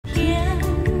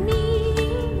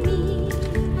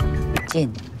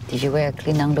Jin, did you wear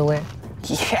clean underwear?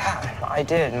 Yeah, I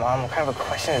did, Mom. What kind of a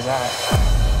question is that?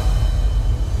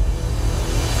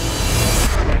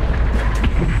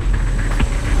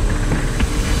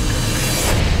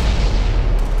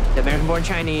 American Born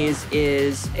Chinese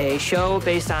is a show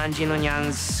based on Jin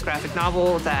Yang's graphic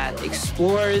novel that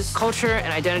explores culture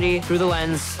and identity through the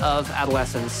lens of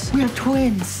adolescence. We're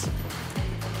twins.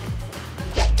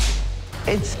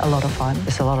 It's a lot of fun.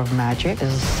 It's a lot of magic.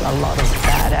 There's a lot of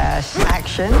badass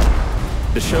action.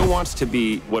 The show wants to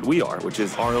be what we are, which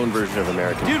is our own version of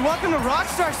American. Dude, welcome to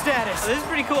rockstar status. This is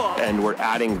pretty cool. And we're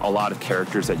adding a lot of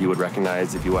characters that you would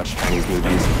recognize if you watch Chinese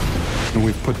movies. And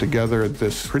we've put together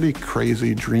this pretty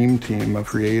crazy dream team of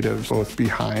creatives, both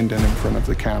behind and in front of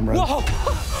the camera.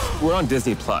 Whoa! We're on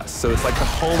Disney+, so it's like the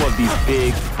home of these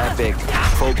big, epic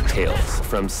folk tales,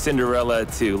 from Cinderella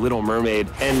to Little Mermaid,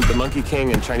 and the Monkey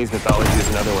King in Chinese mythology is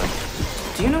another one.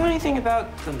 Do you know anything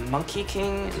about the Monkey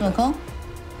King? Local?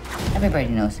 Everybody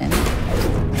knows him.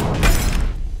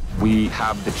 We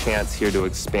have the chance here to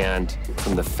expand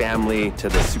from the family to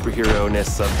the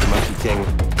superhero-ness of the Monkey King.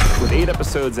 With 8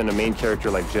 episodes and a main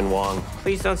character like Jin Wang.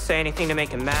 Please don't say anything to make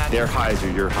him mad. Their highs are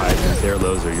your highs, and their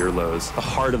lows are your lows. The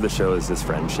heart of the show is this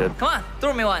friendship. Come on,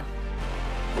 throw me one.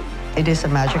 It is a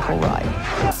magical ride.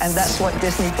 And that's what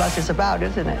Disney Plus is about,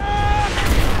 isn't it?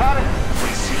 Got it.